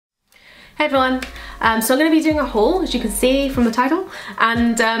Hey everyone, so I'm going to be doing a haul, as you can see from the title,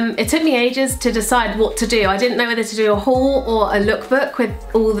 and it took me ages to decide what to do. I didn't know whether to do a haul or a lookbook with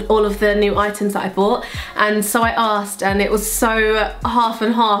all of the new items that I bought, and so I asked, and it was so half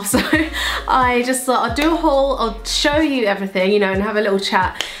and half, so I just thought I'll do a haul, I'll show you everything, you know, and have a little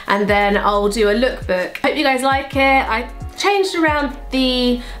chat, and then I'll do a lookbook. Hope you guys like it. I changed around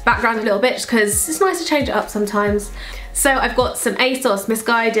the background a little bit just because it's nice to change it up sometimes. So I've got some ASOS,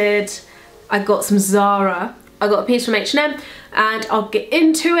 Missguided, I've got some Zara, I got a piece from H&M, and I'll get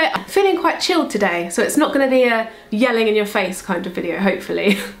into it. I'm feeling quite chilled today, so it's not going to be a yelling in your face kind of video,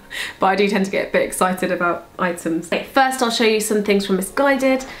 hopefully. But I do tend to get a bit excited about items. Okay, first I'll show you some things from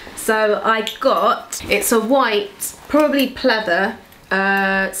Missguided. So I got, it's a white, probably pleather,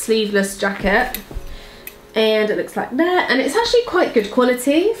 sleeveless jacket. And it looks like that, and it's actually quite good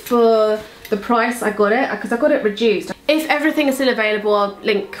quality for the price I got it, because I got it reduced. If everything is still available, I'll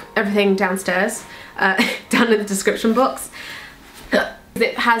link everything downstairs, down in the description box.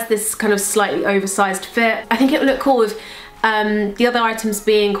 It has this kind of slightly oversized fit. I think it would look cool with the other items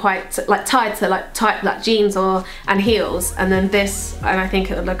being quite like tied to like tight black jeans and heels, and then this, and I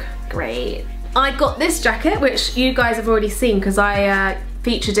think it would look great. I got this jacket, which you guys have already seen because I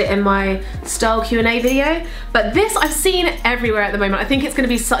featured it in my style Q&A video, but this I've seen everywhere at the moment. I think it's going to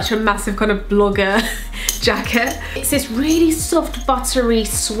be such a massive kind of blogger jacket. It's this really soft buttery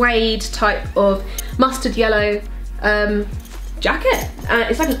suede type of mustard yellow jacket.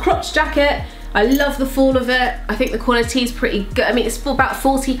 It's like a cropped jacket. I love the fall of it. I think the quality is pretty good. I mean, it's for about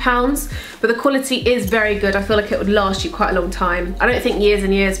 £40, but the quality is very good. I feel like it would last you quite a long time. I don't think years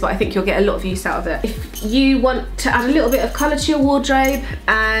and years, but I think you'll get a lot of use out of it. If you want to add a little bit of colour to your wardrobe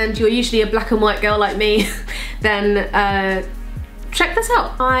and you're usually a black and white girl like me, then check this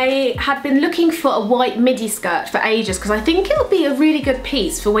out. I had been looking for a white midi skirt for ages because I think it'll be a really good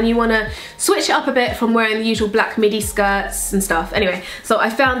piece for when you want to switch it up a bit from wearing the usual black midi skirts and stuff. Anyway, so I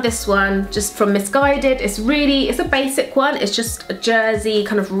found this one just from Missguided. It's a basic one. It's just a jersey,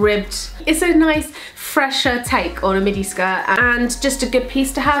 kind of ribbed. It's a nice, fresher take on a midi skirt and just a good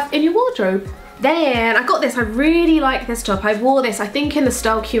piece to have in your wardrobe. Then I got this. I really like this top. I wore this, I think, in the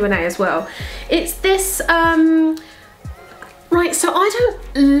style Q&A as well. It's this, right, so I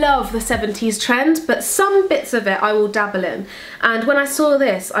don't love the 70s trend, but some bits of it I will dabble in. And when I saw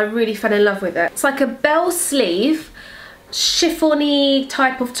this, I really fell in love with it. It's like a bell sleeve, chiffon-y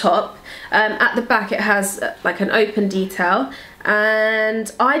type of top. At the back it has like an open detail.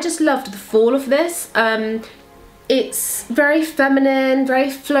 And I just loved the fall of this. It's very feminine, very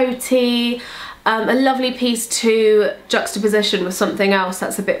floaty. A lovely piece to juxtaposition with something else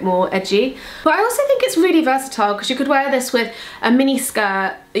that's a bit more edgy. But I also think it's really versatile because you could wear this with a mini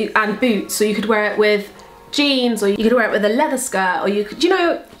skirt and boots, or you could wear it with jeans, or you could wear it with a leather skirt, or you could, you know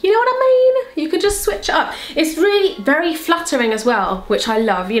what I mean? You could just switch it up. It's really very flattering as well, which I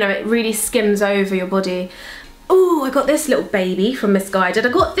love. You know, it really skims over your body. Oh, I got this little baby from Missguided. I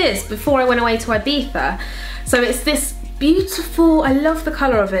got this before I went away to Ibiza. So it's this beautiful, I love the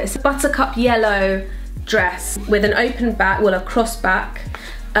colour of it. It's a buttercup yellow dress with an open back, well, a cross back.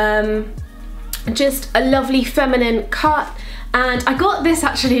 Just a lovely feminine cut. And I got this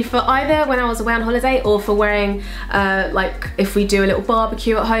actually for either when I was away on holiday or for wearing, like if we do a little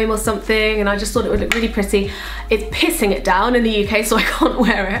barbecue at home or something, and I just thought it would look really pretty. It's pissing it down in the UK, so I can't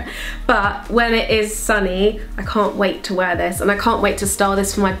wear it. But when it is sunny, I can't wait to wear this, and I can't wait to style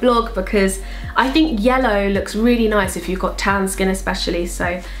this for my blog because I think yellow looks really nice if you've got tan skin especially,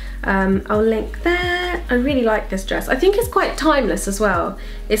 so I'll link that. I really like this dress. I think it's quite timeless as well.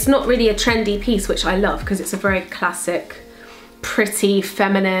 It's not really a trendy piece, which I love because it's a very classic, pretty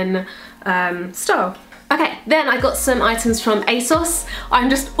feminine style. Okay, then I got some items from ASOS. I'm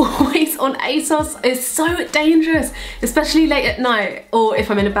just always on ASOS. It's so dangerous, especially late at night or if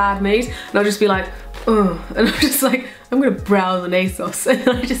I'm in a bad mood, and I'll just be like, oh, and I'm just like, I'm gonna browse on ASOS, and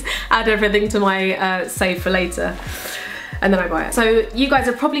I just add everything to my save for later, and then I buy it. So you guys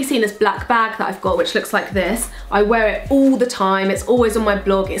have probably seen this black bag that I've got, which looks like this. I wear it all the time. It's always on my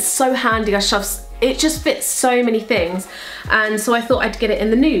blog. It's so handy. It just fits so many things, and so I thought I'd get it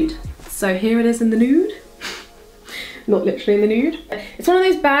in the nude. So here it is in the nude. Not literally in the nude. It's one of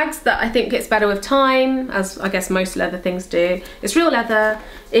those bags that I think gets better with time, as I guess most leather things do. It's real leather.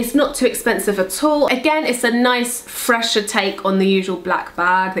 It's not too expensive at all. Again, it's a nice, fresher take on the usual black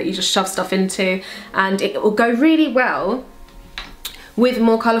bag that you just shove stuff into, and it will go really well with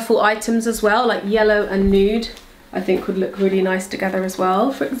more colourful items as well, like yellow and nude. I think would look really nice together as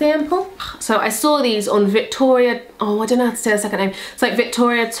well, for example. So I saw these on Victoria, oh, I don't know how to say her second name. It's like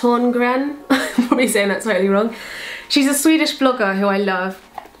Victoria Torngren. I'm probably saying that totally wrong. She's a Swedish blogger who I love.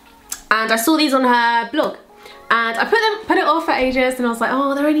 and I saw these on her blog. And I put it off for ages, and I was like,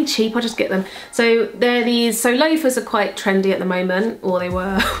 oh, they're only cheap, I'll just get them. So they're these, so loafers are quite trendy at the moment, or they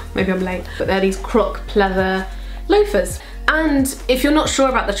were, maybe I'm late, but they're these croc pleather loafers. And if you're not sure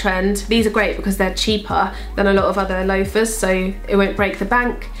about the trend, these are great because they're cheaper than a lot of other loafers, so it won't break the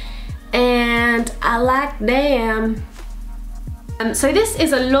bank. And I like them. So this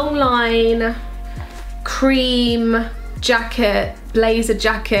is a long line cream jacket, blazer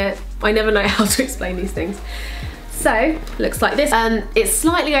jacket. I never know how to explain these things. So, looks like this. It's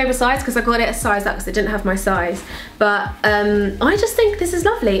slightly oversized because I got it a size up because it didn't have my size. But I just think this is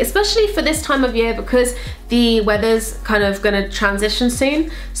lovely, especially for this time of year because the weather's kind of gonna transition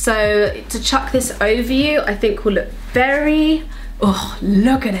soon. So to chuck this over you, I think will look very, oh,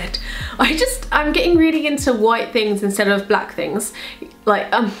 look at it. I'm getting really into white things instead of black things.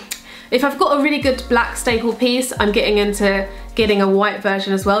 Like, if I've got a really good black staple piece, I'm getting into getting a white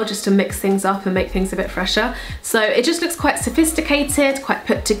version as well, just to mix things up and make things a bit fresher. So it just looks quite sophisticated, quite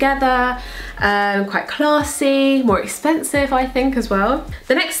put together, quite classy, more expensive I think as well.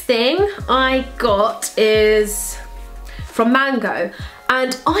 The next thing I got is from Mango.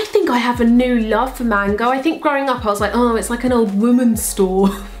 And I think I have a new love for Mango. I think growing up I was like, oh, it's like an old woman's store.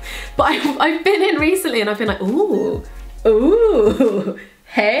 But I've been in recently and I've been like, ooh, ooh.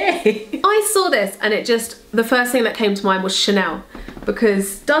 Hey! I saw this and it just, the first thing that came to mind was Chanel,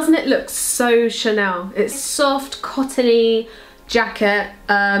 because doesn't it look so Chanel? It's soft, cottony jacket,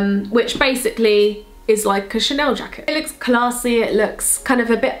 which basically is like a Chanel jacket. It looks classy, it looks kind of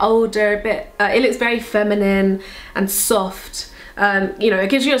a bit older, it looks very feminine and soft. You know, it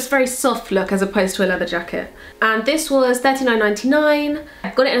gives you a very soft look as opposed to a leather jacket. And this was $39.99. I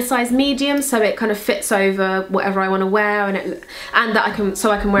got it in a size medium, so it kind of fits over whatever I want to wear, and that I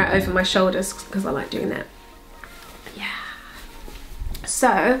can wear it over my shoulders because I like doing that. Yeah.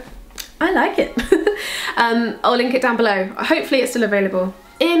 So I like it. I'll link it down below. Hopefully it's still available.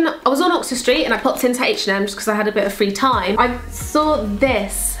 I was on Oxford Street and I popped into H&M just because I had a bit of free time. I saw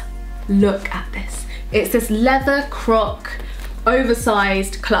this. Look at this. It's this leather croc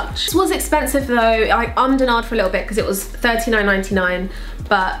oversized clutch. This was expensive though. I ummed and ahed for a little bit because it was $39.99,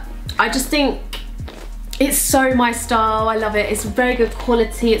 but I just think it's so my style. I love it. It's very good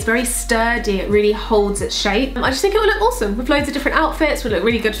quality. It's very sturdy. It really holds its shape. I just think it will look awesome with loads of different outfits. It will look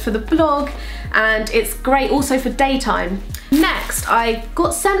really good for the blog, and it's great also for daytime. Next, I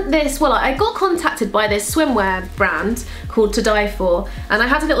got sent this, well, I got contacted by this swimwear brand called To Die For, and I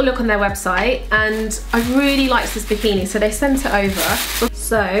had a little look on their website and I really liked this bikini, so they sent it over.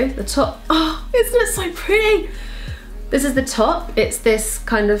 So the top, oh, isn't it so pretty? This is the top. It's this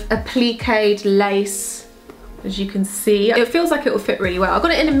kind of appliqued lace, as you can see. It feels like it will fit really well. I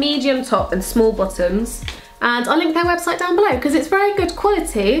got it in a medium top and small bottoms, and I'll link their website down below because it's very good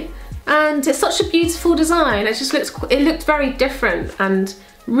quality. And it's such a beautiful design. It just it looked very different and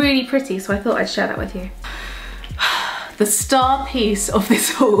really pretty, so I thought I'd share that with you. The star piece of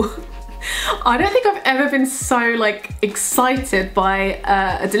this haul. I don't think I've ever been so like excited by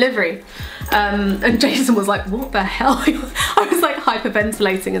a delivery. And Jason was like, what the hell? I was like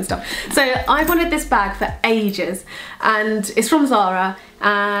hyperventilating and stuff. So I wanted this bag for ages, and it's from Zara,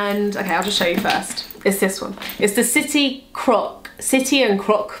 and okay, I'll just show you first. It's this one. It's the City and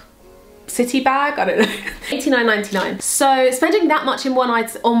Croc City bag, I don't know. $89.99. So spending that much on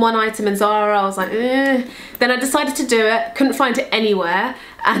one item in Zara, I was like, eh. Then I decided to do it, couldn't find it anywhere,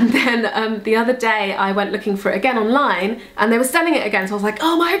 and then the other day I went looking for it again online and they were selling it again, so I was like,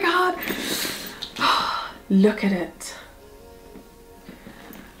 oh my god. Look at it.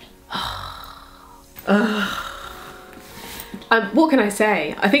 What can I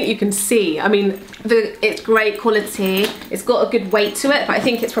say? I think you can see. I mean, it's great quality. It's got a good weight to it, but I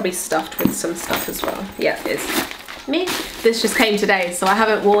think it's probably stuffed with some stuff as well. Yeah, it is. Me. This just came today, so I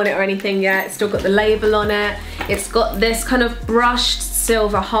haven't worn it or anything yet. It's still got the label on it. It's got this kind of brushed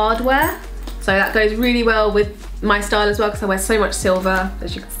silver hardware, so that goes really well with my style as well because I wear so much silver,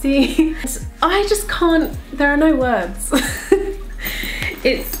 as you can see. I just can't, there are no words.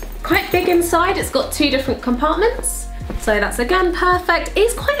 It's quite big inside. It's got 2 different compartments. So that's again perfect.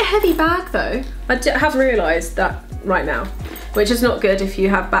 It's quite a heavy bag though. I have realised that right now, which is not good if you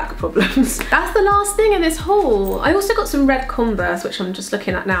have back problems. That's the last thing in this haul. I also got some red Converse, which I'm just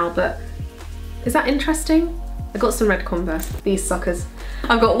looking at now, but is that interesting? I got some red Converse, these suckers.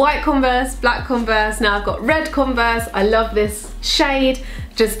 I've got white Converse, black Converse, now I've got red Converse. I love this shade.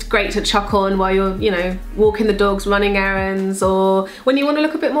 just great to chuck on while you're, you know, walking the dogs, running errands, or when you want to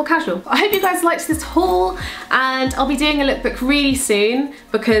look a bit more casual. I hope you guys liked this haul, and I'll be doing a lookbook really soon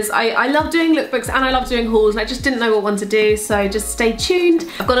because I love doing lookbooks and I love doing hauls, and I just didn't know what one to do, so just stay tuned.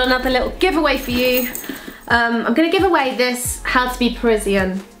 I've got another little giveaway for you. I'm going to give away this How to Be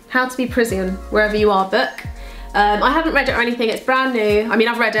Parisian, wherever you are book. I haven't read it or anything, it's brand new. I mean,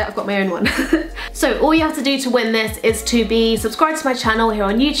 I've read it, I've got my own one. So all you have to do to win this is to be subscribed to my channel here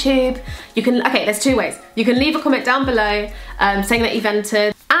on YouTube. You can, okay, there's two ways. You can leave a comment down below saying that you've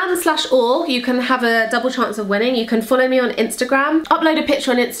entered, and /or you can have a double chance of winning. You can follow me on Instagram, upload a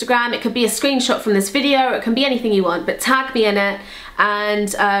picture on Instagram. It could be a screenshot from this video, or it can be anything you want, but tag me in it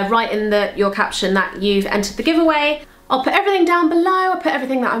and write in your caption that you've entered the giveaway. I'll put everything down below, I'll put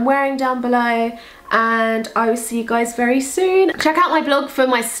everything that I'm wearing down below, and I will see you guys very soon. Check out my blog for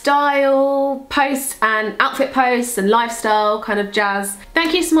my style posts and outfit posts and lifestyle kind of jazz.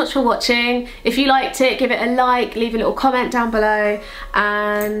 Thank you so much for watching. If you liked it, give it a like, leave a little comment down below,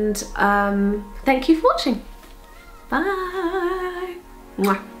 and thank you for watching. Bye.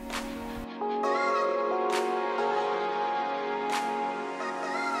 Mwah.